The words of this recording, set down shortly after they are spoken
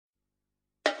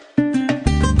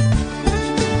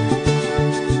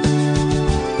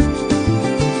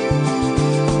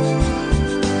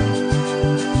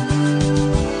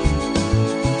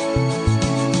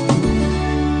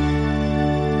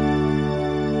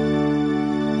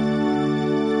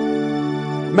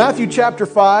Matthew chapter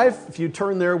 5, if you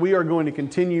turn there, we are going to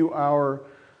continue our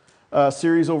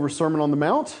series over Sermon on the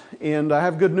Mount, and I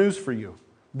have good news for you.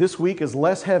 This week is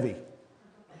less heavy.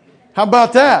 How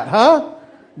about that, huh?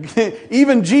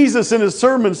 Even Jesus in His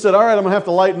sermon said, all right, I'm going to have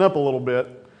to lighten up a little bit.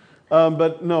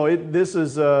 But no,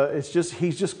 He's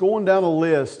just going down a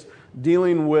list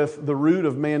dealing with the root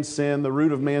of man's sin, the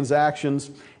root of man's actions,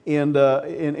 and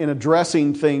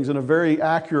addressing things in a very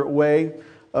accurate way.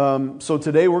 So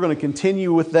today we're going to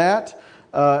continue with that.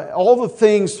 All the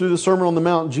things through the Sermon on the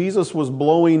Mount, Jesus was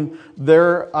blowing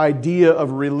their idea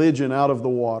of religion out of the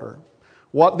water.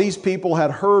 What these people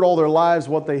had heard all their lives,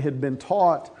 what they had been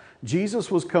taught, Jesus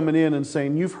was coming in and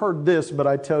saying, you've heard this, but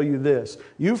I tell you this.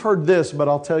 You've heard this, but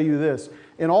I'll tell you this.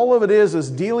 And all of it is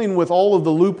dealing with all of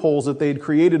the loopholes that they had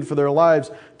created for their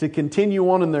lives to continue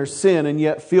on in their sin and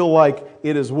yet feel like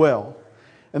it is well.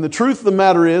 And the truth of the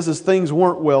matter is things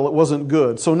weren't well, it wasn't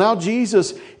good. So now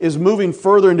Jesus is moving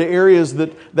further into areas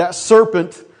that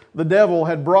serpent, the devil,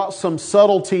 had brought some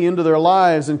subtlety into their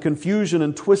lives and confusion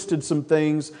and twisted some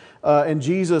things. And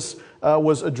Jesus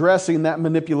was addressing that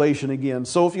manipulation again.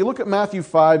 So if you look at Matthew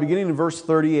 5, beginning in verse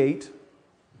 38,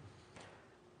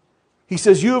 He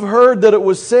says, you have heard that it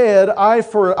was said, eye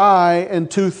for eye and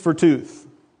tooth for tooth.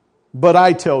 But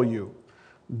I tell you,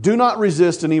 do not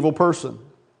resist an evil person.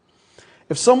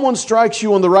 If someone strikes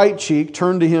you on the right cheek,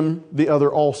 turn to him the other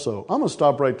also. I'm going to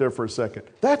stop right there for a second.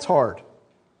 That's hard.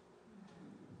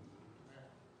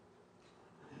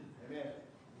 Amen.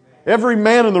 Every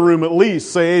man in the room at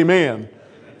least say amen.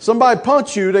 Somebody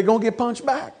punch you, they're going to get punched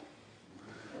back.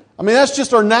 I mean, that's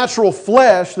just our natural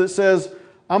flesh that says,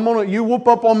 you whoop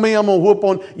up on me, I'm going to whoop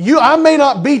on you. I may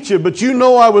not beat you, but you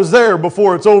know I was there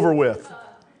before it's over with.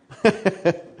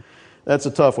 That's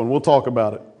a tough one. We'll talk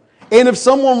about it. And if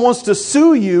someone wants to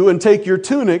sue you and take your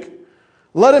tunic,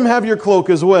 let him have your cloak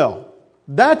as well.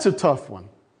 That's a tough one.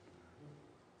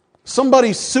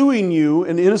 Somebody suing you,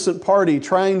 an innocent party,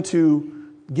 trying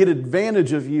to get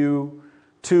advantage of you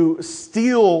to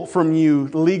steal from you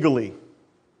legally.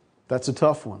 That's a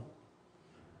tough one.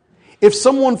 If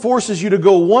someone forces you to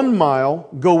go 1 mile,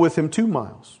 go with him 2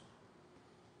 miles.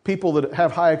 People that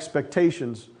have high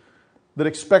expectations, that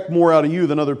expect more out of you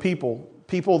than other people.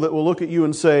 People that will look at you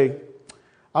and say,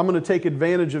 I'm going to take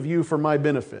advantage of you for my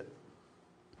benefit.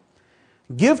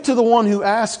 Give to the one who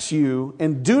asks you,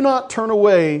 and do not turn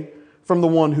away from the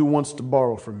one who wants to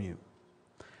borrow from you.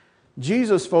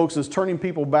 Jesus, folks, is turning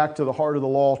people back to the heart of the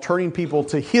law, turning people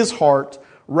to His heart,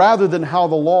 rather than how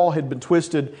the law had been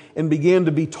twisted and began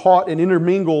to be taught and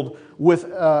intermingled with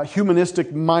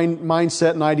humanistic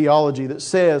mindset and ideology that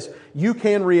says, you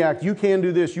can react, you can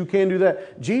do this, you can do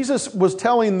that. Jesus was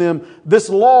telling them this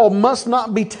law must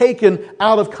not be taken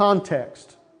out of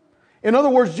context. In other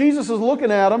words, Jesus is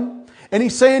looking at them and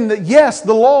He's saying that yes,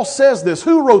 the law says this.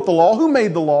 Who wrote the law? Who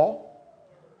made the law?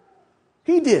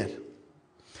 He did.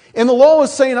 And the law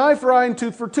is saying eye for eye and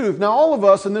tooth for tooth. Now all of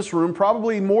us in this room,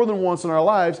 probably more than once in our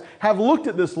lives, have looked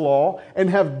at this law and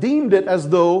have deemed it as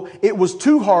though it was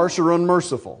too harsh or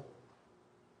unmerciful.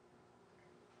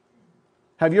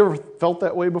 Have you ever felt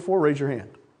that way before? Raise your hand.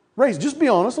 Just be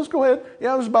honest. Let's go ahead.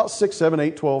 Yeah, there's about 6, 7,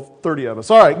 8, 12, 30 of us.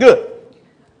 All right, good.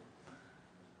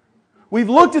 We've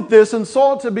looked at this and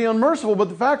saw it to be unmerciful, but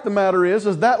the fact of the matter is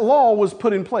that law was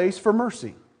put in place for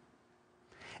mercy.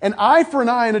 An eye for an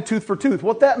eye and a tooth for tooth.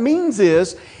 What that means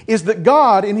is that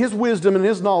God, in His wisdom and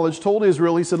His knowledge, told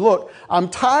Israel, He said, look, I'm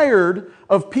tired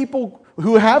of people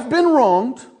who have been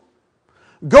wronged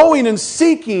going and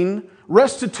seeking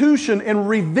restitution and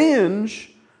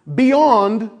revenge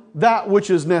beyond that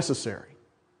which is necessary.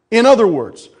 In other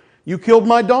words, you killed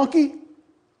my donkey,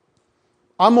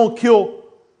 I'm going to kill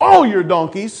all your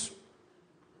donkeys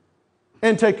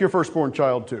and take your firstborn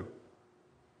child too.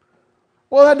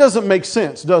 Well, that doesn't make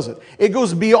sense, does it? It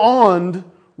goes beyond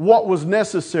what was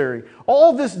necessary.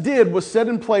 All this did was set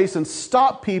in place and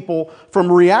stop people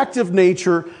from reactive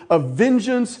nature of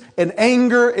vengeance and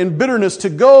anger and bitterness to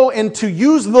go and to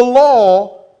use the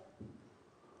law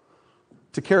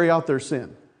to carry out their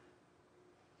sin.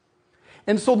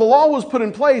 And so the law was put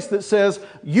in place that says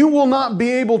you will not be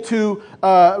able to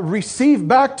receive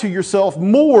back to yourself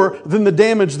more than the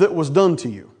damage that was done to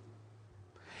you.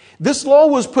 This law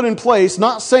was put in place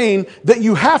not saying that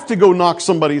you have to go knock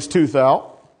somebody's tooth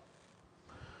out,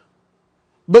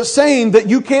 but saying that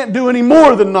you can't do any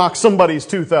more than knock somebody's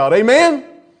tooth out. Amen?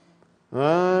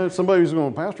 Somebody's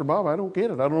going, Pastor Bob, I don't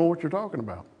get it. I don't know what you're talking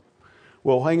about.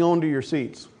 Well, hang on to your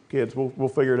seats, kids. We'll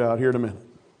figure it out here in a minute.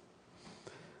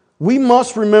 We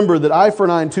must remember that eye for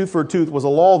an eye and tooth for a tooth was a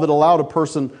law that allowed a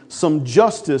person some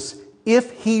justice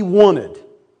if he wanted.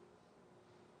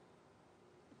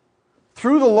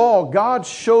 Through the law, God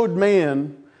showed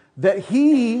man that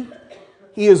He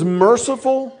is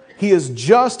merciful, He is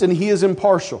just, and He is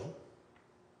impartial.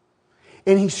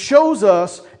 And He shows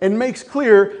us and makes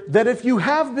clear that if you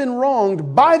have been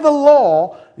wronged by the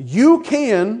law, you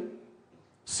can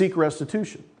seek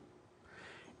restitution.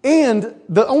 And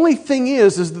the only thing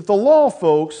is that the law,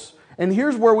 folks, and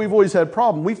here's where we've always had a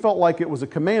problem. We felt like it was a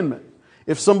commandment.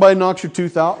 If somebody knocks your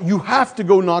tooth out, you have to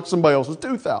go knock somebody else's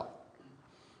tooth out.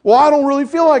 Well, I don't really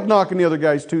feel like knocking the other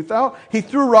guy's tooth out. He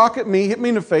threw a rock at me, hit me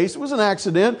in the face. It was an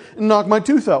accident, and knocked my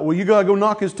tooth out. Well, you got to go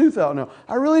knock his tooth out now.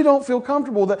 I really don't feel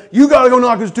comfortable with that. You got to go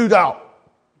knock his tooth out.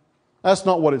 That's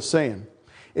not what it's saying.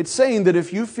 It's saying that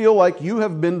if you feel like you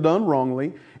have been done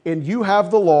wrongly, and you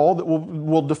have the law that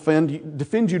will defend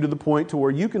you to the point to where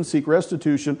you can seek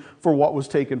restitution for what was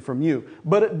taken from you.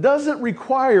 But it doesn't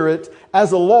require it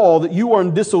as a law that you are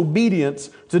in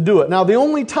disobedience to do it. Now, the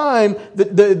only time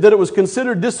that it was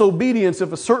considered disobedience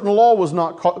if a certain law was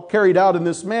not carried out in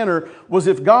this manner was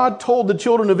if God told the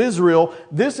children of Israel,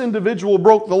 this individual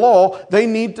broke the law, they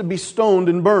need to be stoned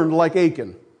and burned like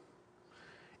Achan.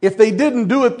 If they didn't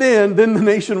do it then the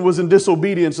nation was in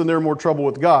disobedience and they're in more trouble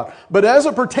with God. But as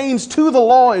it pertains to the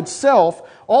law itself,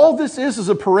 all this is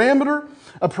a parameter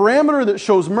that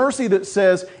shows mercy that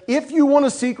says, if you want to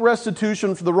seek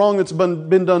restitution for the wrong that's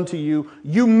been done to you,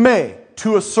 you may,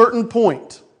 to a certain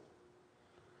point.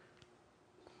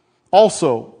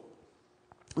 Also,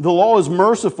 the law is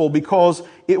merciful because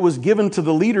it was given to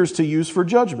the leaders to use for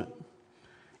judgment.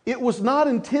 It was not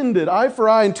intended, eye for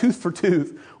eye and tooth for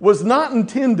tooth, was not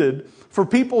intended for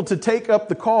people to take up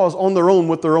the cause on their own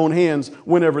with their own hands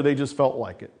whenever they just felt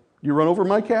like it. You run over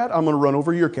my cat, I'm going to run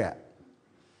over your cat.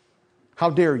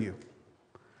 How dare you?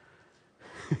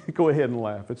 Go ahead and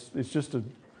laugh. It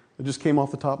just came off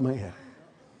the top of my head.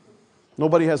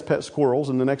 Nobody has pet squirrels,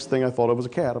 and the next thing I thought of was a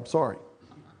cat. I'm sorry.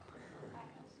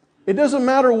 It doesn't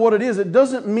matter what it is. It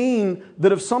doesn't mean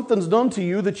that if something's done to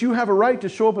you that you have a right to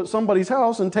show up at somebody's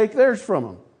house and take theirs from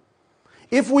them.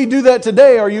 If we do that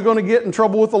today, are you going to get in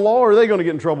trouble with the law or are they going to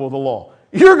get in trouble with the law?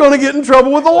 You're going to get in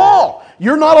trouble with the law.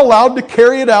 You're not allowed to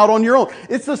carry it out on your own.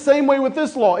 It's the same way with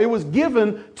this law. It was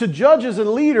given to judges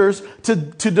and leaders to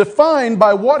define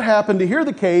by what happened, to hear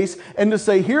the case, and to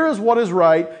say, here is what is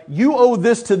right. You owe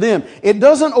this to them. It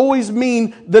doesn't always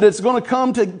mean that it's going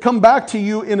to come back to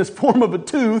you in the form of a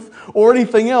tooth or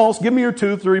anything else. Give me your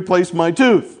tooth to replace my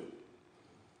tooth.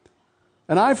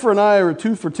 An eye for an eye or a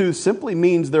tooth for tooth simply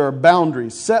means there are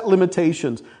boundaries, set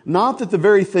limitations, not that the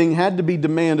very thing had to be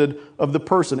demanded of the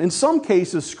person. In some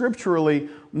cases, scripturally,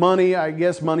 money,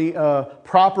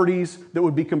 properties that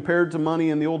would be compared to money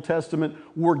in the Old Testament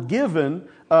were given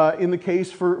in the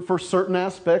case for certain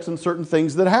aspects and certain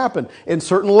things that happen, and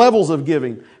certain levels of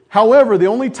giving. However, the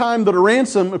only time that a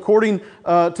ransom, according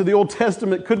to the Old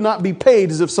Testament, could not be paid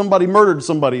is if somebody murdered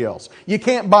somebody else. You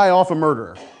can't buy off a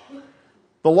murderer.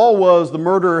 The law was the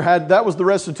murderer that was the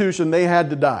restitution, they had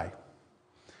to die.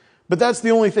 But that's the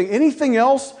only thing. Anything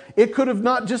else, it could have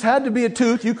not just had to be a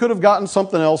tooth. You could have gotten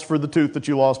something else for the tooth that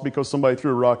you lost because somebody threw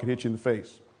a rock and hit you in the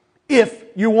face. If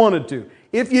you wanted to.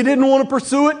 If you didn't want to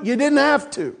pursue it, you didn't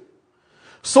have to.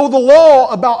 So the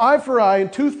law about eye for eye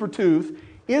and tooth for tooth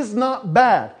is not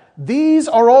bad. These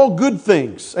are all good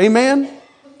things. Amen?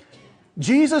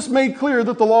 Jesus made clear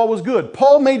that the law was good.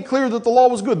 Paul made clear that the law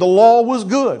was good. The law was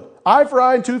good. Eye for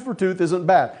eye and tooth for tooth isn't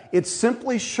bad. It's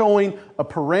simply showing a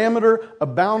parameter, a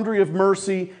boundary of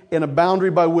mercy, and a boundary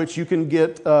by which you can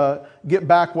get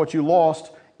back what you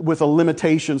lost with a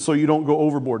limitation so you don't go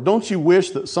overboard. Don't you wish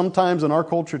that sometimes in our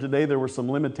culture today there were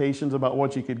some limitations about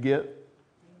what you could get?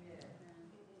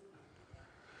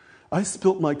 I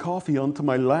spilt my coffee onto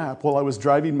my lap while I was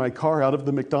driving my car out of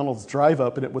the McDonald's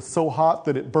drive-up, and it was so hot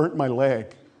that it burnt my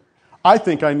leg. I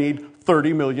think I need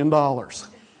 $30 million.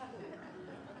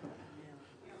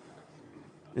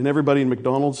 And everybody in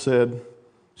McDonald's said,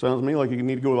 sounds to me like you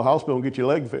need to go to the hospital and get your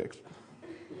leg fixed.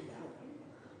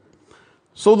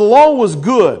 So the law was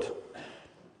good.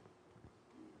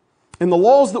 And the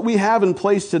laws that we have in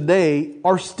place today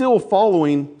are still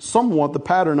following somewhat the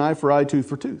pattern eye for eye, tooth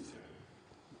for tooth.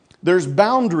 There's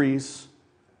boundaries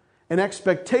and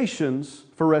expectations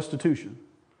for restitution.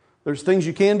 There's things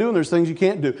you can do and there's things you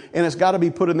can't do. And it's got to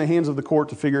be put in the hands of the court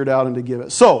to figure it out and to give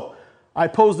it. So, I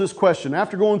pose this question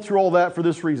after going through all that for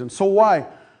this reason. So why?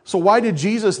 So why did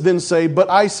Jesus then say, but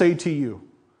I say to you?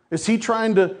 Is he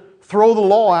trying to throw the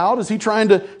law out? Is he trying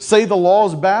to say the law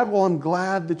is bad? Well, I'm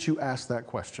glad that you asked that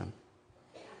question.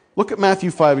 Look at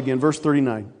Matthew 5 again, verse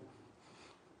 39.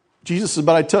 Jesus says,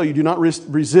 but I tell you, do not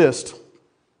resist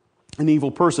an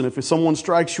evil person. If someone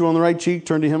strikes you on the right cheek,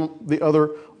 turn to him the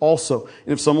other also.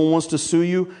 And if someone wants to sue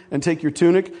you and take your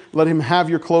tunic, let him have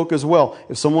your cloak as well.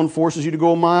 If someone forces you to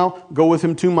go a mile, go with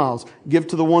him 2 miles. Give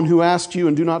to the one who asks you,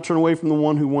 and do not turn away from the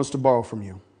one who wants to borrow from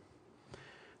you.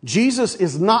 Jesus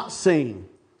is not saying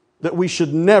that we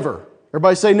should never,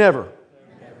 everybody say never.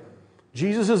 Never.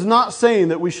 Jesus is not saying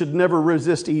that we should never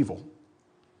resist evil.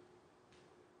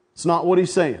 It's not what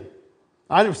he's saying.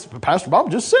 Pastor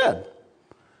Bob just said.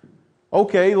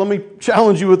 Okay, let me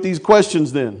challenge you with these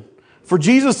questions then. For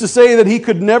Jesus to say that he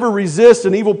could never resist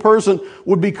an evil person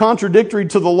would be contradictory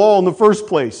to the law in the first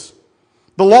place.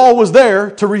 The law was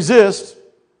there to resist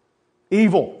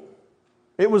evil.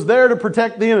 It was there to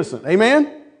protect the innocent.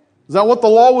 Amen? Is that what the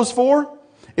law was for?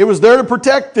 It was there to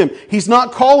protect them. He's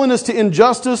not calling us to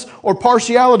injustice or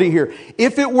partiality here.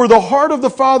 If it were the heart of the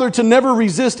Father to never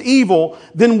resist evil,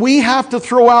 then we have to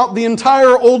throw out the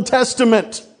entire Old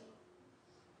Testament.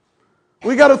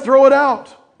 We got to throw it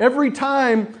out. Every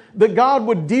time that God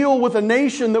would deal with a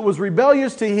nation that was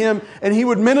rebellious to Him, and He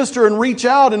would minister and reach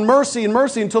out in mercy and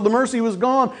mercy until the mercy was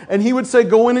gone, and He would say,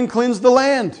 go in and cleanse the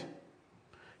land.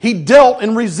 He dealt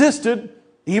and resisted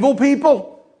evil people.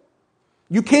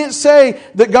 You can't say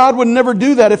that God would never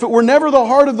do that. If it were never the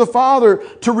heart of the Father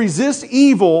to resist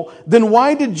evil, then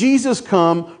why did Jesus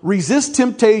come, resist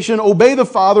temptation, obey the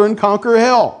Father, and conquer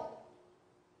hell?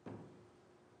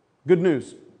 Good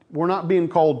news. We're not being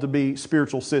called to be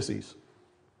spiritual sissies.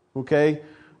 Okay?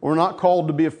 We're not called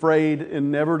to be afraid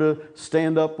and never to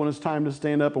stand up when it's time to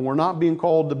stand up. And we're not being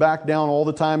called to back down all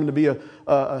the time and to be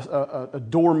a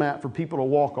doormat for people to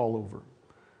walk all over.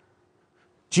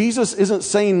 Jesus isn't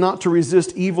saying not to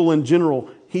resist evil in general.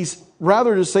 He's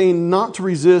rather just saying not to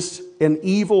resist an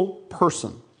evil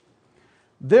person.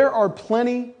 There are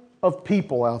plenty of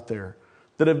people out there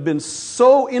that have been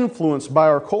so influenced by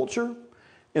our culture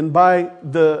and by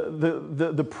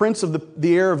the prince of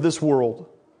the air of this world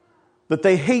that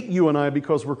they hate you and I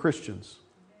because we're Christians.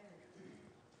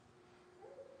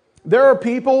 There are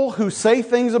people who say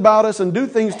things about us and do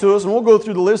things to us, and we'll go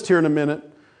through the list here in a minute,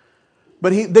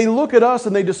 but they look at us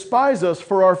and they despise us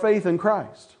for our faith in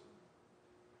Christ.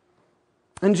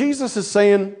 And Jesus is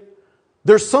saying,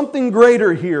 there's something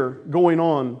greater here going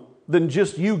on than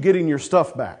just you getting your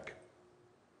stuff back.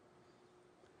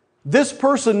 This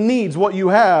person needs what you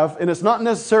have, and it's not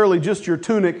necessarily just your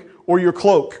tunic or your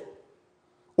cloak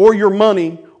or your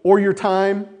money or your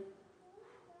time.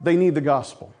 They need the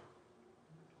gospel.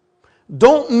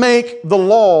 Don't make the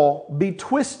law be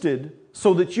twisted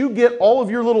so that you get all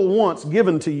of your little wants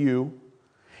given to you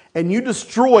and you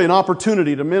destroy an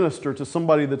opportunity to minister to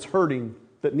somebody that's hurting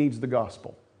that needs the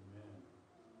gospel.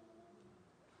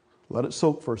 Let it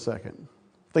soak for a second.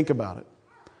 Think about it.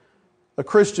 A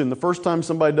Christian, the first time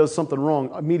somebody does something wrong,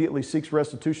 immediately seeks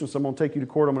restitution. So I'm going to take you to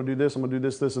court. I'm going to do this. I'm going to do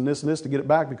this, this, and this, and this to get it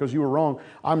back because you were wrong.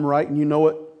 I'm right and you know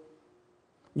it.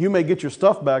 You may get your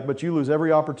stuff back, but you lose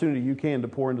every opportunity you can to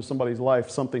pour into somebody's life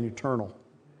something eternal.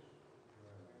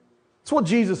 That's what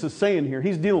Jesus is saying here.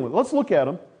 He's dealing with it. Let's look at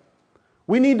him.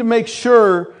 We need to make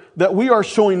sure that we are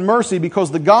showing mercy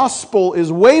because the gospel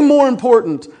is way more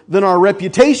important than our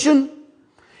reputation.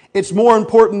 It's more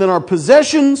important than our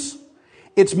possessions.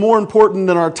 It's more important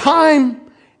than our time,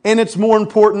 and it's more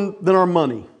important than our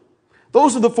money.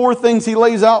 Those are the four things He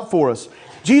lays out for us.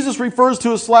 Jesus refers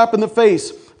to a slap in the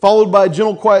face, followed by a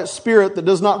gentle, quiet spirit that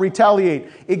does not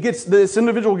retaliate. This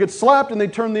individual gets slapped and they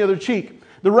turn the other cheek.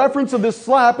 The reference of this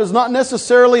slap is not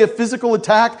necessarily a physical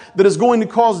attack that is going to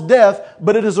cause death,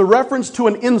 but it is a reference to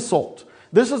an insult.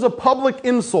 This is a public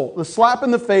insult. The slap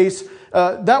in the face,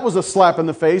 that was a slap in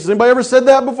the face. Has anybody ever said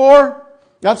that before?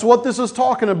 That's what this is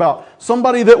talking about.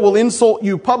 Somebody that will insult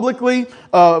you publicly,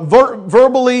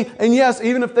 verbally, and yes,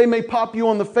 even if they may pop you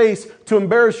on the face to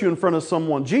embarrass you in front of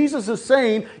someone. Jesus is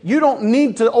saying you don't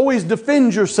need to always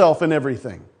defend yourself in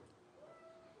everything.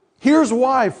 Here's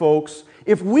why, folks.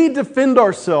 If we defend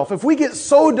ourselves, if we get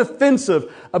so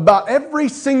defensive about every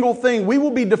single thing, we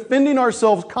will be defending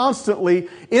ourselves constantly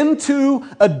into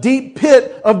a deep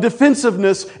pit of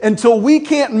defensiveness until we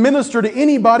can't minister to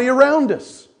anybody around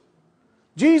us.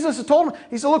 Jesus had told him,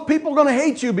 He said, look, people are going to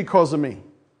hate you because of me.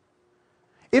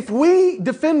 If we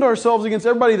defend ourselves against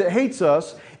everybody that hates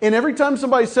us, and every time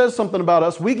somebody says something about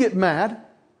us, we get mad,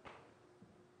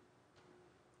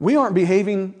 we aren't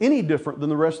behaving any different than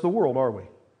the rest of the world, are we?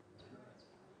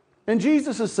 And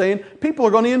Jesus is saying, people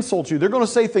are going to insult you. They're going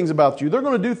to say things about you. They're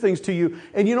going to do things to you.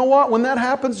 And you know what? When that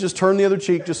happens, just turn the other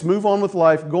cheek. Just move on with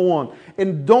life. Go on.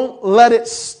 And don't let it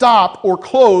stop or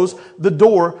close the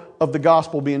door of the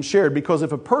gospel being shared. Because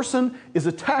if a person is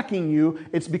attacking you,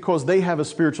 it's because they have a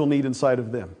spiritual need inside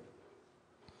of them.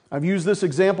 I've used this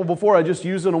example before. I just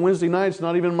used it on Wednesday nights,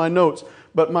 not even in my notes.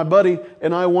 But my buddy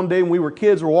and I, one day when we were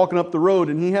kids, were walking up the road,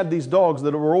 and he had these dogs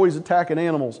that were always attacking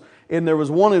animals. And there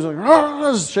was one who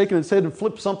was like, shaking its head and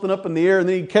flipped something up in the air, and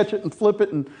then he'd catch it and flip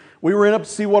it, and we ran up to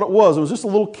see what it was. It was just a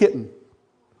little kitten.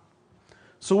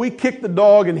 So we kicked the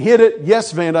dog and hit it.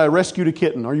 Yes, Vanda, I rescued a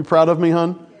kitten. Are you proud of me,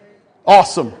 hon?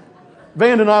 Awesome.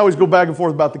 Vanda and I always go back and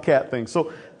forth about the cat thing.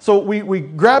 So we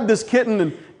grabbed this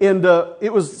kitten, and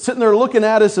it was sitting there looking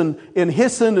at us and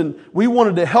hissing, and we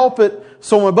wanted to help it.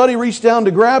 So my buddy reached down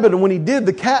to grab it, and when he did,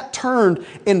 the cat turned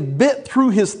and bit through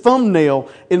his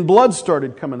thumbnail, and blood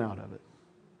started coming out of it.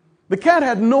 The cat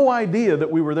had no idea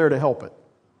that we were there to help it.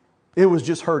 It was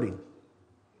just hurting,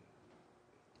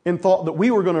 and thought that we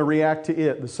were going to react to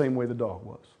it the same way the dog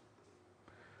was.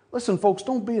 Listen, folks,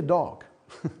 don't be a dog.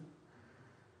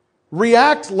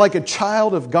 React like a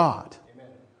child of God.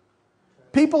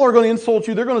 People are going to insult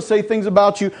you. They're going to say things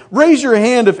about you. Raise your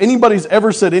hand if anybody's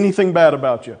ever said anything bad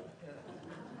about you.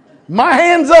 My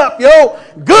hand's up, yo.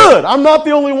 Good. I'm not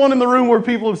the only one in the room where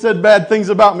people have said bad things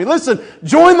about me. Listen,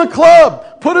 join the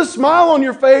club. Put a smile on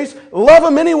your face. Love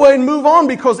them anyway and move on,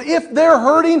 because if they're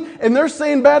hurting and they're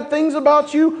saying bad things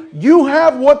about you, you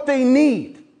have what they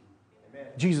need. Amen.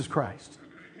 Jesus Christ.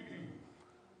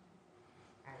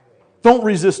 Don't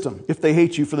resist them if they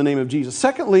hate you for the name of Jesus.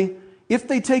 Secondly, if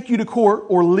they take you to court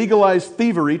or legalize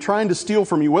thievery, trying to steal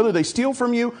from you, whether they steal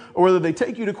from you or whether they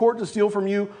take you to court to steal from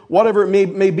you, whatever it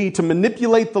may be, to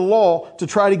manipulate the law to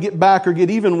try to get back or get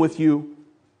even with you,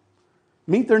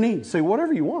 meet their needs. Say,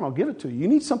 whatever you want, I'll give it to you. You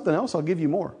need something else, I'll give you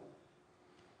more.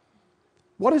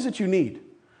 What is it you need?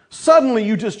 Suddenly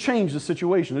you just change the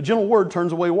situation. A gentle word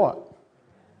turns away what?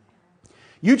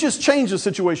 You just changed the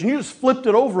situation. You just flipped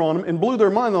it over on them and blew their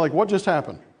mind. They're like, what just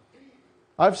happened?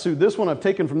 I've sued this one, I've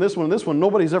taken from this one and this one.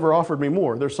 Nobody's ever offered me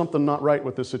more. There's something not right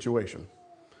with this situation.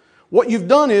 What you've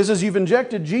done is you've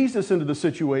injected Jesus into the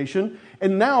situation,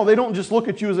 and now they don't just look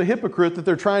at you as a hypocrite that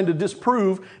they're trying to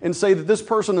disprove and say that this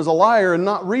person is a liar and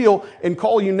not real and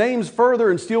call you names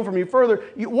further and steal from you further.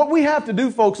 What we have to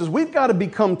do, folks, is we've got to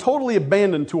become totally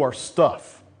abandoned to our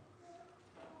stuff.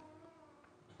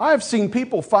 I've seen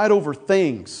people fight over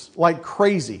things like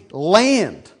crazy.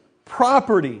 Land,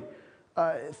 property,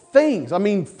 things. I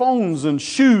mean, phones and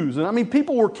shoes. And I mean,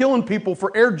 people were killing people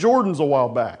for Air Jordans a while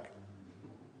back.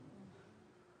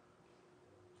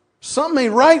 Something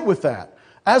ain't right with that.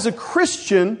 As a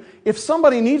Christian, if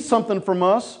somebody needs something from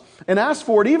us and asks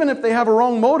for it, even if they have a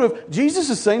wrong motive, Jesus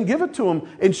is saying, give it to them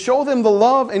and show them the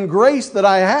love and grace that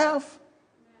I have.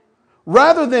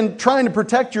 Rather than trying to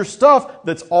protect your stuff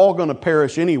that's all going to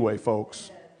perish anyway,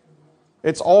 folks.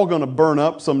 It's all going to burn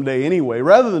up someday anyway.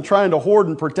 Rather than trying to hoard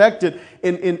and protect it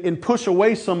and push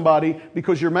away somebody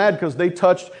because you're mad because they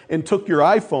touched and took your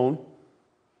iPhone.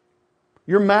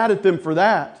 You're mad at them for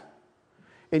that.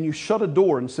 And you shut a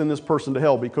door and send this person to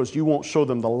hell because you won't show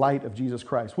them the light of Jesus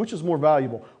Christ. Which is more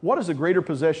valuable? What is a greater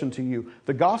possession to you?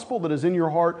 The gospel that is in your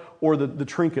heart or the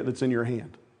trinket that's in your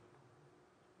hand?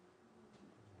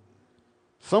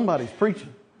 Somebody's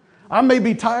preaching. I may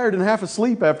be tired and half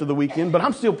asleep after the weekend, but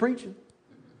I'm still preaching.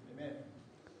 Amen.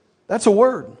 That's a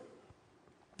word.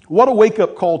 What a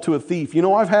wake-up call to a thief. You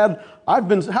know,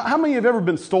 how many have ever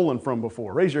been stolen from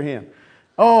before? Raise your hand.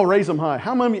 Oh, raise them high.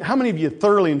 How many of you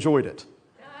thoroughly enjoyed it?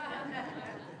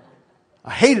 I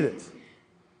hated it.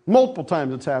 Multiple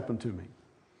times it's happened to me.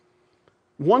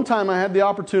 One time I had the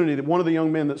opportunity that one of the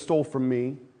young men that stole from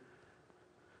me,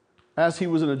 as he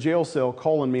was in a jail cell,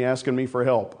 calling me, asking me for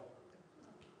help.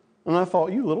 And I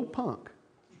thought, you little punk.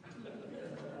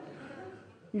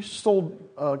 You stole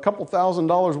a couple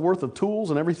 $1,000s worth of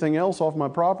tools and everything else off my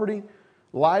property,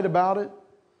 lied about it,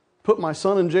 put my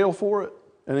son in jail for it,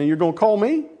 and then you're going to call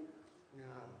me?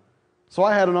 So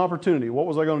I had an opportunity. What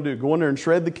was I going to do? Go in there and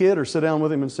shred the kid or sit down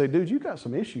with him and say, dude, you got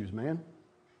some issues, man.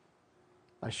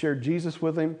 I shared Jesus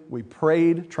with him. We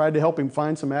prayed, tried to help him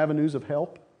find some avenues of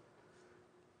help.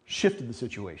 Shifted the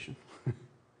situation.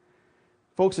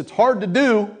 Folks, it's hard to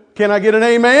do. Can I get an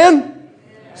amen?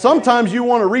 Sometimes you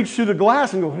want to reach through the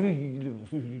glass and go,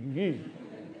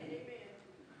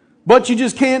 but you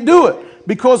just can't do it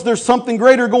because there's something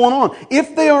greater going on.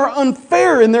 If they are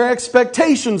unfair in their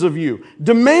expectations of you,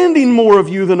 demanding more of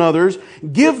you than others,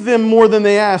 give them more than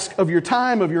they ask of your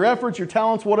time, of your efforts, your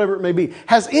talents, whatever it may be.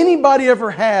 Has anybody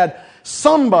ever had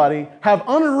somebody have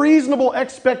unreasonable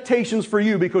expectations for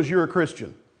you because you're a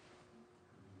Christian?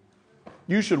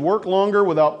 You should work longer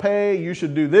without pay. You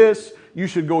should do this. You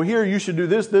should go here. You should do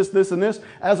this, and this.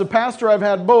 As a pastor, I've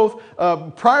had both.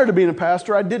 Prior to being a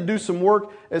pastor, I did do some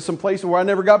work at some places where I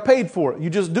never got paid for it. You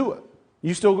just do it.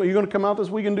 You going to come out this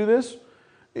week and do this?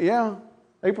 Yeah.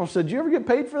 April said, "Did you ever get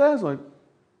paid for that?" I was like,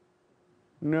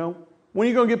 No. When are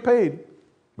you going to get paid?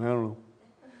 I don't know.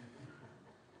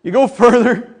 You go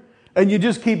further and you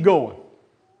just keep going.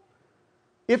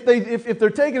 If they're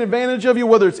taking advantage of you,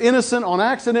 whether it's innocent, on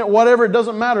accident, whatever, it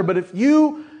doesn't matter. But if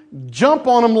you jump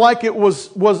on them like it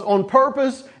was on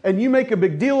purpose and you make a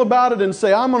big deal about it and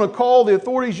say, I'm going to call the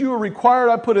authorities, you are required,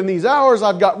 I put in these hours,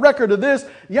 I've got record of this,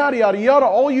 yada, yada, yada.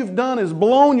 All you've done is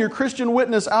blown your Christian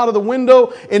witness out of the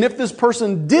window. And if this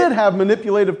person did have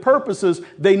manipulative purposes,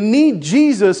 they need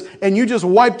Jesus, and you just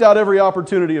wiped out every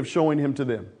opportunity of showing Him to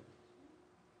them.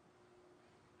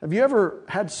 Have you ever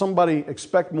had somebody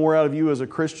expect more out of you as a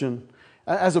Christian?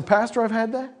 As a pastor, I've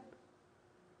had that.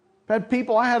 I've had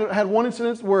people, I had one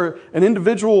incident where an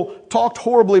individual talked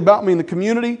horribly about me in the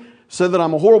community, said that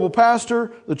I'm a horrible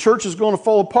pastor, the church is going to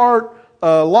fall apart,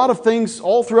 a lot of things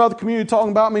all throughout the community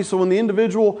talking about me. So when the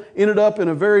individual ended up in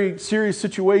a very serious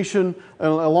situation, a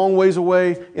long ways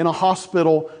away, in a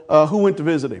hospital, who went to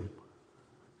visit him?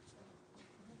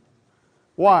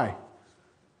 Why?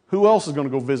 Who else is going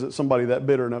to go visit somebody that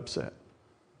bitter and upset?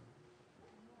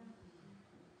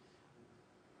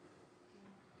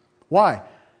 Why?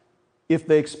 If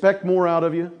they expect more out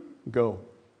of you, go.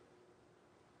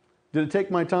 Did it take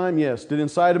my time? Yes. Did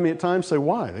inside of me at times say,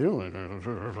 why?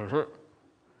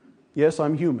 Yes,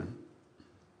 I'm human.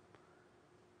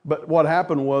 But what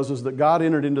happened was that God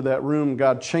entered into that room,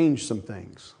 God changed some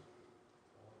things.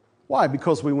 Why?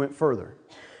 Because we went further.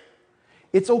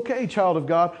 It's okay, child of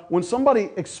God. When somebody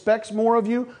expects more of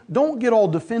you, don't get all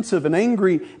defensive and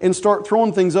angry and start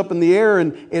throwing things up in the air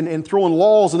and throwing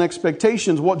laws and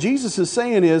expectations. What Jesus is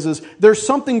saying is there's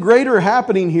something greater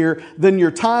happening here than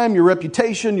your time, your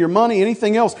reputation, your money,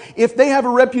 anything else. If they have a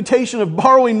reputation of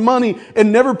borrowing money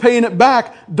and never paying it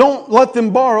back, don't let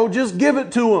them borrow. Just give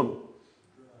it to them.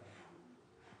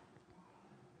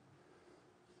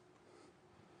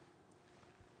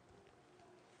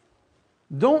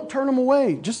 Don't turn them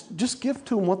away. Just give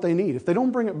to them what they need. If they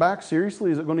don't bring it back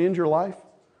seriously, is it going to end your life?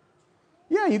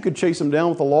 Yeah, you could chase them down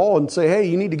with the law and say, hey,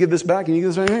 you need to give this back, and you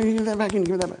give this back, you give that back, and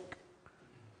you give that back.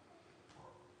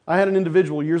 I had an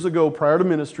individual years ago prior to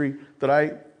ministry that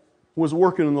I was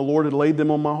working and the Lord had laid them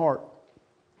on my heart.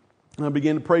 And I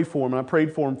began to pray for them, and I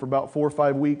prayed for them for about 4 or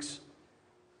 5 weeks.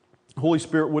 The Holy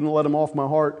Spirit wouldn't let them off my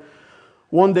heart.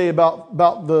 One day in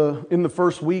the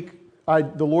first week,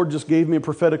 the Lord just gave me a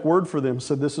prophetic word for them,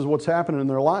 said this is what's happening in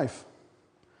their life.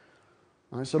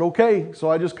 I said, okay. So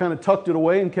I just kind of tucked it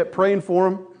away and kept praying for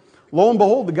them. Lo and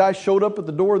behold, the guy showed up at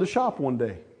the door of the shop one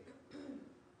day.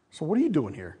 So what are you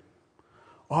doing here?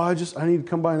 Oh, I need to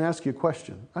come by and ask you a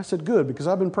question. I said, good, because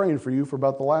I've been praying for you for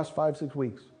about the last 5-6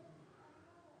 weeks.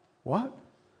 What?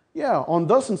 Yeah, on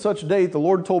thus and such date, the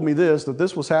Lord told me that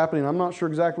this was happening. I'm not sure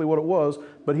exactly what it was,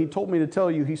 but He told me to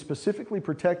tell you He specifically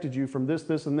protected you from this,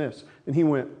 this, and this. And he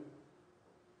went,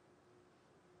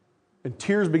 and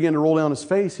tears began to roll down his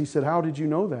face. He said, how did you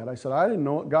know that? I said, I didn't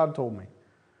know it. God told me.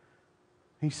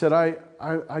 He said, I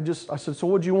said, so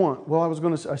what'd you want? Well,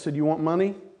 I said, you want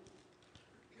money?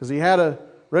 Because he had a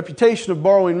reputation of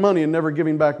borrowing money and never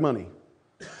giving back money.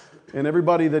 And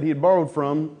everybody that he had borrowed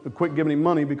from would quit giving him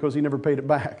money because he never paid it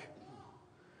back.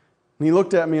 And he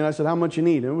looked at me and I said, how much you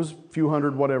need? And it was a few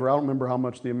hundred, whatever. I don't remember how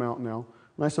much the amount now.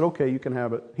 And I said, okay, you can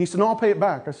have it. He said, no, I'll pay it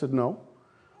back. I said, no,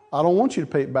 I don't want you to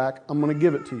pay it back. I'm going to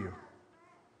give it to you.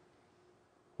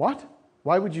 What?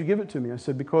 Why would you give it to me? I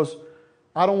said, because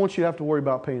I don't want you to have to worry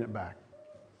about paying it back.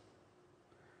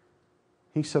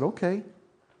 He said, okay.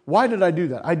 Why did I do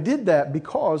that? I did that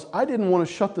because I didn't want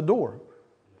to shut the door.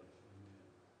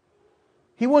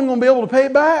 He wasn't going to be able to pay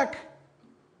it back.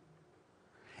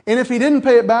 And if he didn't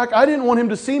pay it back, I didn't want him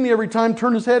to see me every time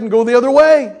turn his head and go the other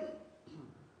way. I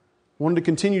wanted to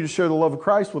continue to share the love of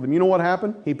Christ with him. You know what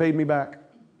happened? He paid me back.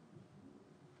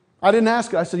 I didn't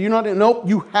ask it. I said, nope,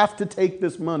 you have to take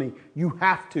this money. You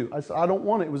have to. I said, I don't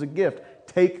want it. It was a gift.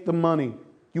 Take the money.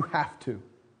 You have to.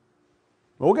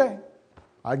 Okay.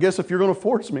 I guess if you're going to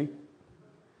force me.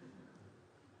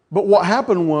 But what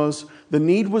happened was the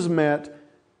need was met.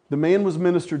 The man was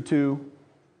ministered to,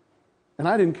 and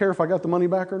I didn't care if I got the money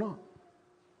back or not.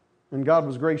 And God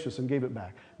was gracious and gave it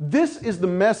back. This is the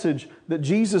message that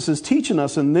Jesus is teaching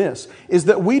us in this, is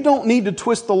that we don't need to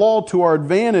twist the law to our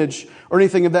advantage or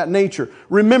anything of that nature.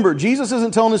 Remember, Jesus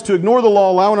isn't telling us to ignore the law,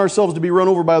 allowing ourselves to be run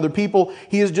over by other people.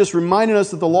 He is just reminding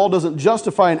us that the law doesn't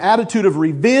justify an attitude of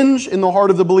revenge in the heart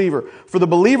of the believer. For the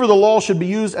believer, the law should be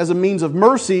used as a means of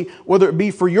mercy, whether it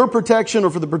be for your protection or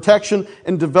for the protection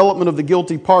and development of the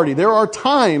guilty party. There are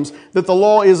times that the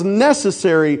law is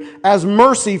necessary as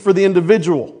mercy for the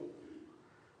individual.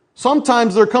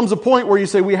 Sometimes there comes a point where you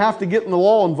say we have to get in the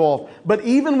law involved. But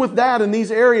even with that in these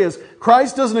areas,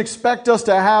 Christ doesn't expect us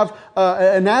to have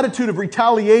an attitude of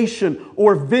retaliation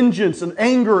or vengeance and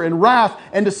anger and wrath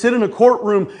and to sit in a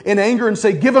courtroom in anger and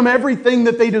say, give them everything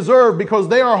that they deserve because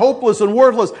they are hopeless and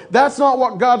worthless. That's not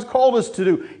what God's called us to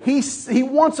do. He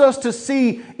wants us to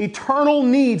see eternal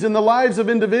needs in the lives of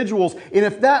individuals. And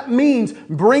if that means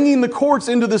bringing the courts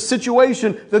into the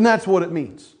situation, then that's what it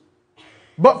means.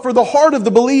 But for the heart of the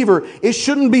believer, it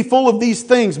shouldn't be full of these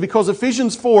things, because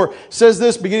Ephesians 4 says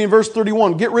this, beginning in verse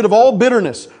 31, get rid of all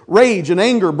bitterness, rage and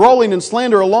anger, brawling and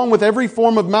slander, along with every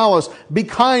form of malice. Be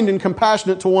kind and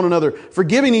compassionate to one another,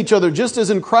 forgiving each other, just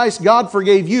as in Christ God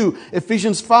forgave you.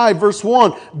 Ephesians 5 verse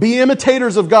 1, be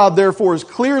imitators of God, therefore, as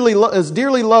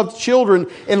dearly loved children,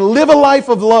 and live a life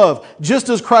of love, just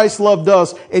as Christ loved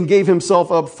us and gave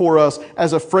Himself up for us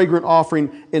as a fragrant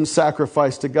offering and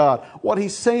sacrifice to God. What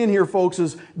he's saying here, folks,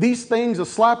 is these things, a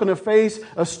slap in the face,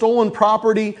 a stolen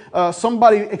property,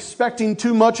 somebody expecting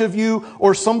too much of you,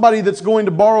 or somebody that's going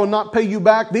to borrow and not pay you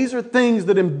back, these are things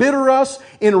that embitter us,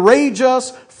 enrage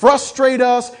us, frustrate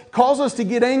us, cause us to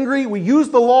get angry. We use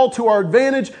the law to our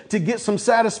advantage to get some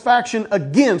satisfaction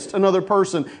against another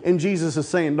person. And Jesus is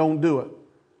saying, don't do it.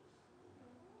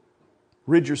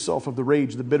 Rid yourself of the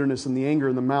rage, the bitterness, and the anger,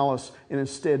 and the malice, and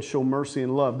instead show mercy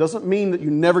and love. Doesn't mean that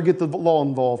you never get the law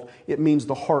involved. It means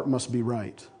the heart must be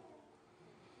right.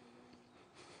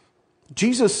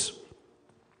 Jesus,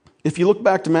 if you look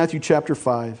back to Matthew chapter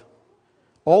 5,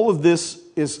 all of this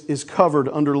is covered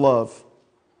under love.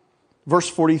 Verse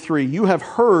 43, you have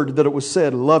heard that it was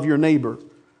said, love your neighbor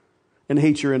and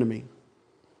hate your enemy.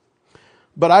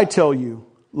 But I tell you,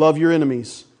 love your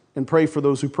enemies and pray for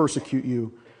those who persecute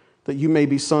you, that you may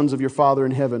be sons of your Father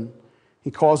in heaven. He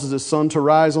causes His sun to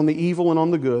rise on the evil and on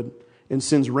the good, and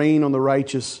sends rain on the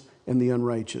righteous and the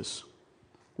unrighteous.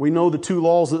 We know the two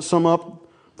laws that sum up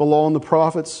the law and the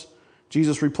prophets.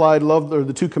 Jesus replied,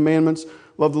 the two commandments,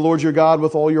 love the Lord your God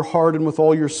with all your heart and with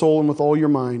all your soul and with all your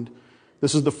mind.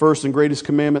 This is the first and greatest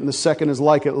commandment, and the second is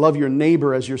like it. Love your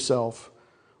neighbor as yourself.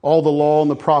 All the law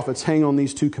and the prophets hang on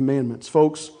these two commandments.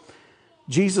 Folks,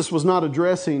 Jesus was not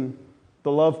addressing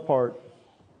the love part.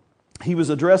 He was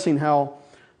addressing how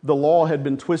the law had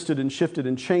been twisted and shifted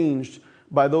and changed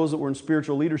by those that were in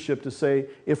spiritual leadership to say,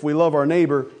 if we love our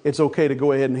neighbor, it's okay to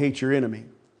go ahead and hate your enemy.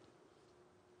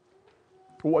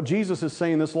 What Jesus is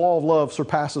saying, this law of love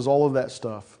surpasses all of that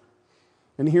stuff.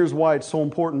 And here's why it's so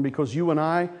important, because you and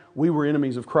I, we were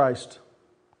enemies of Christ.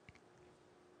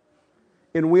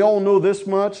 And we all know this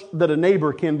much, that a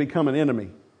neighbor can become an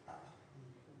enemy.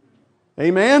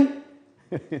 Amen?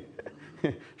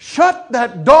 Shut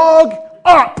that dog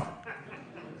up!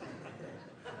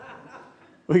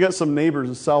 We got some neighbors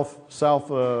in southeast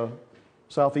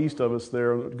of us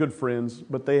there, good friends,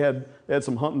 but they had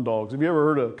some hunting dogs. Have you ever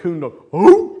heard a coon dog?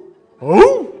 Oh,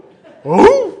 oh, oh,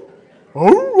 oh,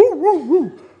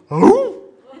 oh, oh, oh,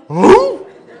 oh,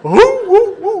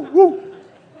 oh, oh, oh.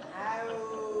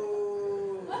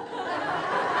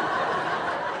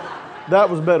 That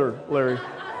was better, Larry.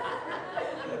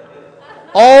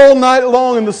 All night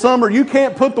long in the summer, you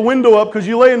can't put the window up because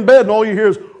you lay in bed and all you hear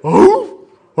is, oh,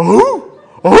 oh,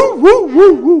 oh, woo,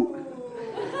 woo, woo.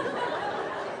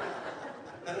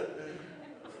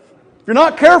 If you're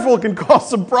not careful, it can cause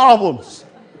some problems.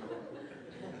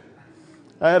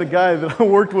 I had a guy that I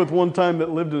worked with one time that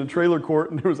lived in a trailer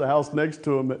court, and there was a house next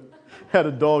to him that had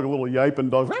a dog, a little yiping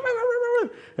dog.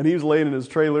 And he was laying in his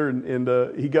trailer,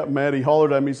 and he got mad. He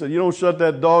hollered at me. He said, you don't shut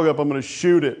that dog up, I'm going to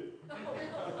shoot it.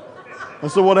 I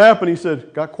said, what happened? He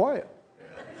said, got quiet.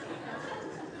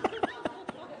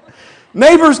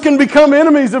 Neighbors can become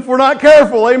enemies if we're not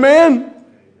careful. Amen?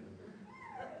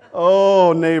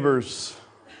 Oh, neighbors.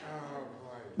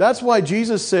 That's why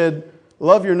Jesus said,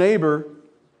 love your neighbor.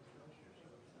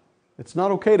 It's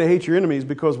not okay to hate your enemies,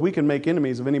 because we can make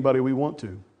enemies of anybody we want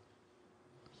to.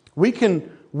 We can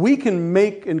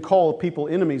make and call people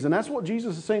enemies. And that's what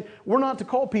Jesus is saying. We're not to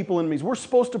call people enemies. We're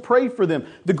supposed to pray for them.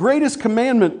 The greatest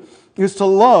commandment is to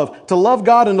love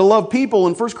God and to love people.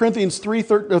 And 1 Corinthians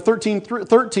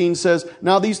 13 says,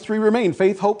 now these three remain,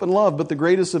 faith, hope, and love, but the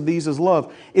greatest of these is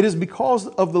love. It is because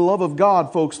of the love of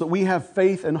God, folks, that we have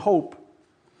faith and hope.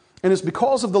 And it's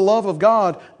because of the love of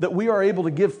God that we are able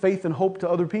to give faith and hope to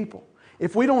other people.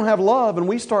 If we don't have love and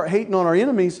we start hating on our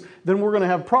enemies, then we're going to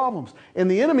have problems. And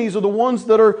the enemies are the ones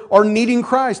that are needing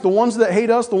Christ, the ones that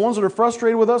hate us, the ones that are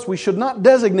frustrated with us. We should not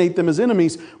designate them as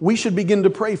enemies. We should begin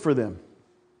to pray for them.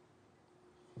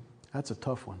 That's a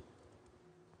tough one.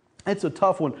 It's a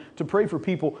tough one to pray for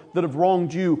people that have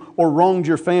wronged you or wronged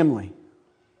your family.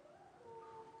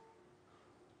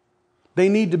 They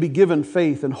need to be given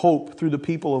faith and hope through the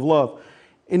people of love.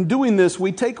 In doing this,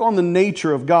 we take on the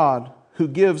nature of God, who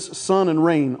gives sun and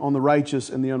rain on the righteous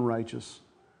and the unrighteous.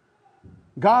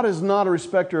 God is not a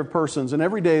respecter of persons. And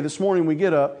every day, this morning we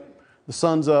get up, the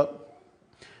sun's up,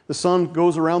 the sun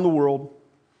goes around the world,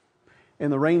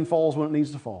 and the rain falls when it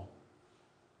needs to fall.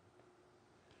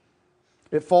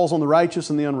 It falls on the righteous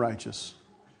and the unrighteous.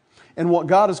 And what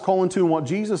God is calling to, and what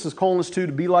Jesus is calling us to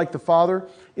be like the Father,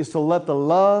 is to let the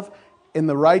love and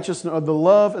the righteousness, the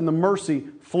love and the mercy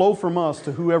flow from us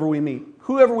to whoever we meet,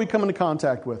 whoever we come into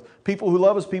contact with. People who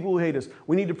love us, people who hate us.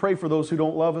 We need to pray for those who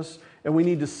don't love us, and we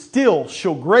need to still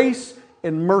show grace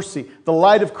and mercy. The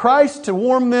light of Christ to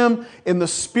warm them, in the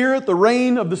Spirit, the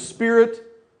rain of the Spirit,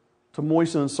 to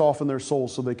moisten and soften their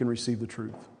souls so they can receive the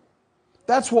truth.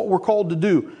 That's what we're called to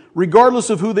do, regardless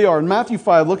of who they are. In Matthew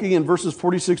 5, looking in verses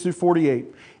 46 through 48.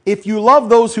 If you love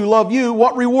those who love you,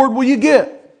 what reward will you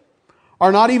get?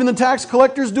 Are not even the tax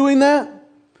collectors doing that?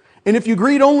 And if you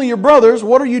greet only your brothers,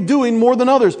 what are you doing more than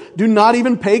others? Do not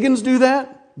even pagans do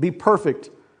that? Be perfect,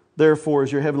 therefore,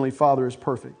 as your heavenly Father is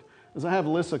perfect. As I have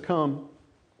Alyssa come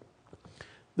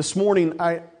this morning,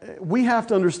 we have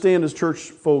to understand as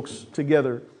church folks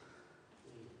together,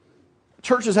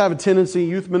 churches have a tendency,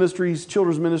 youth ministries,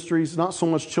 children's ministries, not so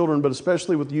much children, but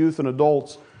especially with youth and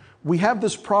adults, we have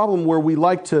this problem where we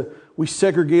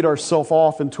segregate ourselves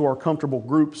off into our comfortable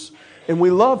groups, and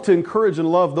we love to encourage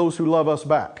and love those who love us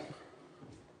back.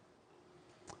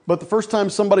 But the first time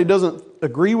somebody doesn't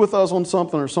agree with us on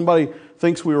something, or somebody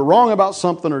thinks we were wrong about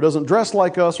something, or doesn't dress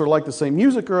like us, or like the same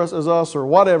music as us, or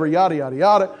whatever, yada, yada,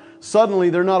 yada,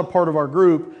 suddenly they're not a part of our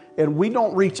group, and we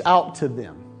don't reach out to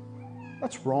them.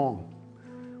 That's wrong.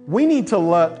 We need to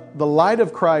let the light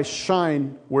of Christ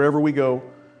shine wherever we go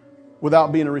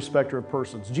without being a respecter of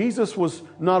persons. Jesus was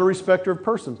not a respecter of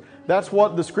persons. That's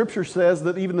what the Scripture says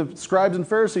that even the scribes and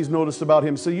Pharisees noticed about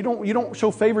Him. So you don't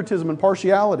show favoritism and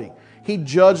partiality. He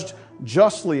judged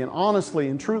justly and honestly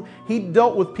and true. He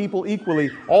dealt with people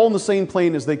equally, all in the same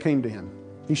plane as they came to Him.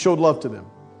 He showed love to them.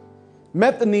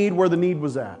 Met the need where the need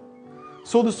was at.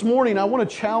 So this morning I want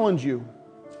to challenge you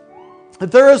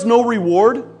that there is no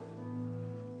reward.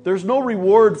 There's no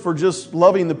reward for just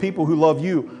loving the people who love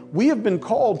you. We have been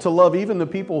called to love even the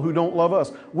people who don't love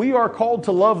us. We are called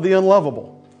to love the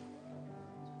unlovable.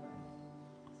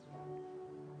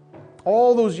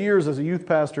 All those years as a youth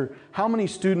pastor, how many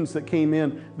students that came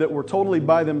in that were totally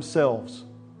by themselves?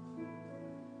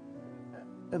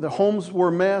 The homes were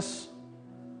a mess,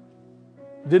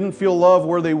 didn't feel love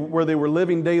where they were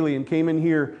living daily, and came in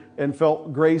here and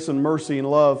felt grace and mercy and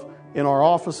love in our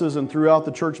offices and throughout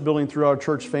the church building, through our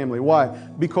church family. Why?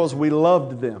 Because we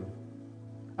loved them.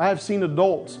 I have seen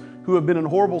adults who have been in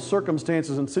horrible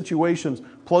circumstances and situations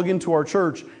plug into our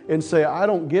church and say, I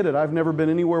don't get it. I've never been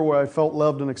anywhere where I felt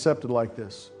loved and accepted like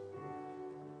this.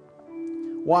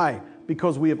 Why?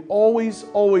 Because we have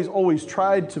always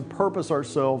tried to purpose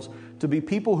ourselves to be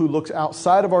people who look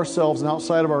outside of ourselves and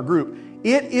outside of our group.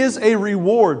 It is a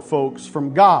reward, folks,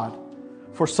 from God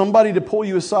for somebody to pull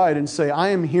you aside and say, I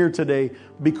am here today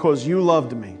because you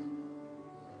loved me.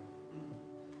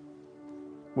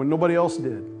 When nobody else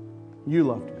did, you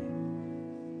loved me.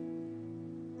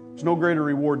 There's no greater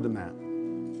reward than that.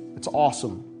 It's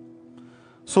awesome.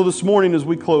 So this morning as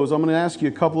we close, I'm going to ask you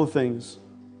a couple of things.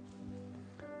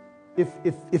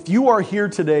 If you are here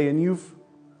today and you've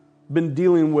been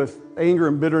dealing with anger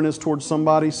and bitterness towards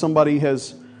somebody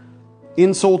has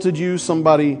insulted you,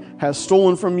 somebody has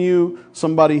stolen from you,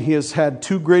 somebody has had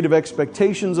too great of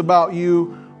expectations about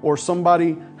you, or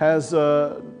somebody has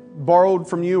borrowed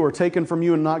from you or taken from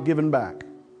you and not given back.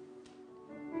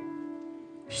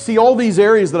 See, all these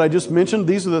areas that I just mentioned,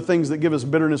 these are the things that give us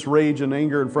bitterness, rage, and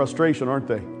anger and frustration, aren't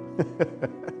they?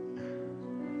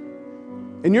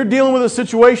 And you're dealing with a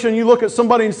situation, you look at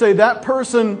somebody and say, that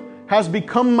person has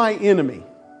become my enemy.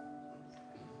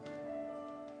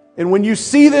 And when you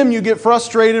see them, you get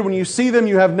frustrated. When you see them,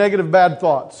 you have negative, bad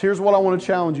thoughts. Here's what I want to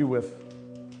challenge you with.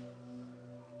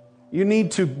 You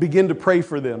need to begin to pray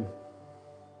for them.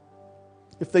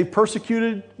 If they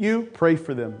persecuted you, pray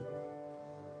for them.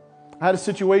 I had a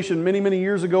situation many, many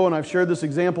years ago, and I've shared this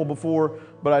example before,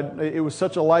 but it was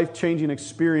such a life-changing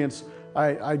experience,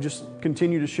 I just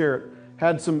continue to share it.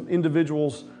 Had some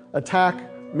individuals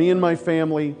attack me and my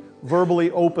family, verbally,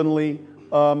 openly,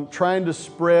 trying to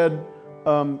spread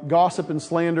gossip and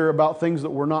slander about things that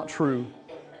were not true,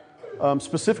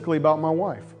 specifically about my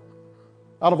wife.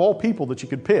 Out of all people that you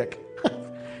could pick.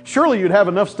 Surely you'd have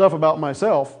enough stuff about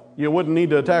myself. You wouldn't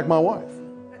need to attack my wife.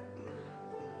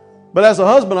 But as a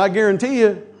husband, I guarantee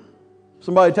you,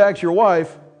 somebody attacks your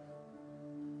wife,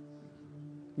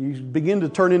 you begin to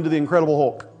turn into the Incredible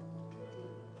Hulk.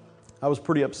 I was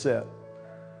pretty upset.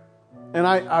 And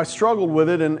I struggled with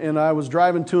it, and I was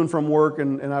driving to and from work,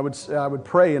 and I would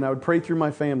pray, and I would pray through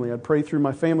my family. I'd pray through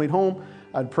my family at home.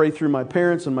 I'd pray through my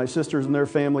parents and my sisters and their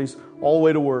families all the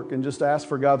way to work, and just ask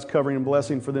for God's covering and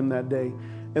blessing for them that day.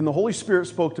 And the Holy Spirit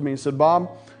spoke to me and said,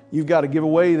 Bob, you've got to give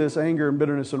away this anger and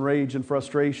bitterness and rage and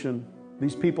frustration.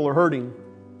 These people are hurting,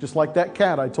 just like that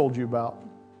cat I told you about.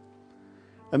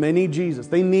 And they need Jesus.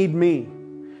 They need me.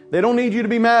 They don't need you to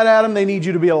be mad at them. They need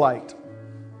you to be a light.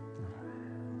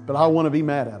 But I want to be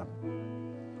mad at them.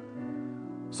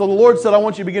 So the Lord said, I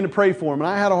want you to begin to pray for them. And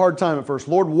I had a hard time at first.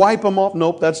 Lord, wipe them off.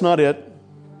 Nope, that's not it.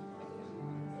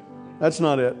 That's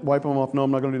not it. Wipe them off. No,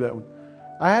 I'm not going to do that one.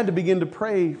 I had to begin to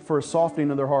pray for a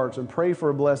softening of their hearts, and pray for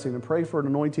a blessing, and pray for an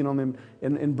anointing on them,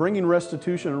 and bringing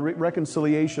restitution and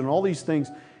reconciliation and all these things.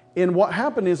 And what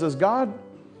happened is God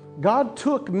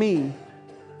took me,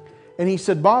 and He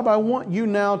said, Bob, I want you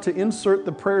now to insert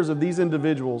the prayers of these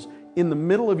individuals in the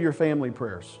middle of your family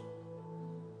prayers.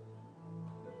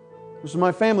 This is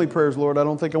my family prayers, Lord. I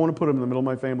don't think I want to put them in the middle of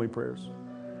my family prayers.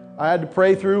 I had to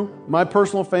pray through my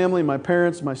personal family, my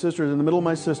parents, my sisters. In the middle of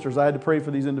my sisters, I had to pray for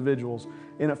these individuals.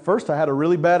 And at first, I had a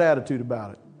really bad attitude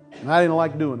about it. And I didn't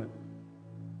like doing it.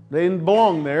 They didn't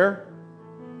belong there,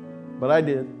 but I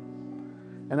did.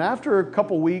 And after a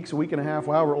couple weeks, a week and a half,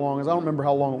 however long it is, I don't remember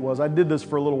how long it was. I did this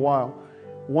for a little while.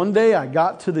 One day, I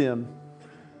got to them,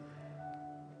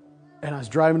 and I was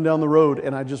driving down the road,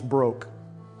 and I just broke.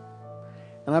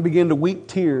 And I began to weep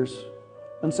tears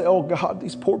and say, oh God,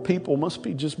 these poor people must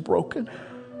be just broken.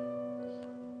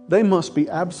 They must be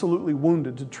absolutely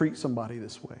wounded to treat somebody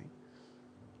this way.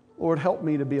 Lord, help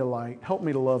me to be a light. Help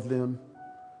me to love them.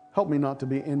 Help me not to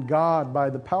be. And God, by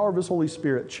the power of His Holy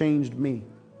Spirit, changed me.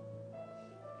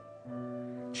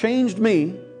 Changed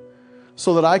me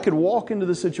so that I could walk into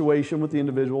the situation with the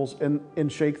individuals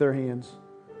and shake their hands.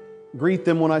 Greet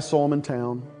them when I saw them in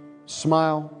town.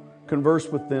 Smile. Converse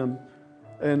with them.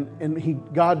 And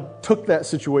God took that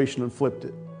situation and flipped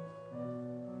it.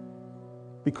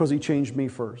 Because He changed me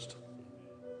first.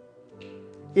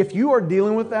 If you are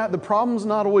dealing with that, the problem's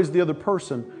not always the other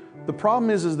person. The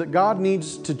problem is that God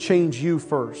needs to change you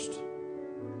first.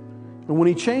 And when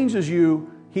He changes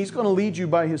you, He's going to lead you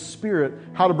by His Spirit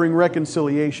how to bring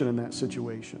reconciliation in that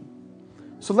situation.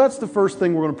 So that's the first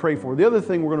thing we're going to pray for. The other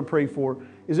thing we're going to pray for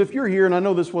is if you're here, and I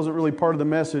know this wasn't really part of the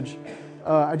message,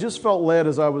 I just felt led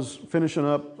as I was finishing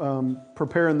up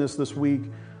preparing this week,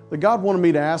 that God wanted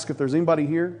me to ask if there's anybody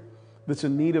here that's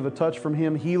in need of a touch from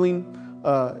Him, healing,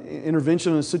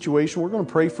 intervention in a situation. We're going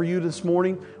to pray for you this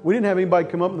morning. We didn't have anybody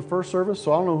come up in the first service,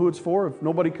 so I don't know who it's for. If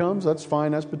nobody comes, that's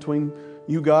fine. That's between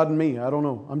you, God, and me. I don't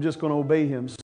know. I'm just going to obey Him.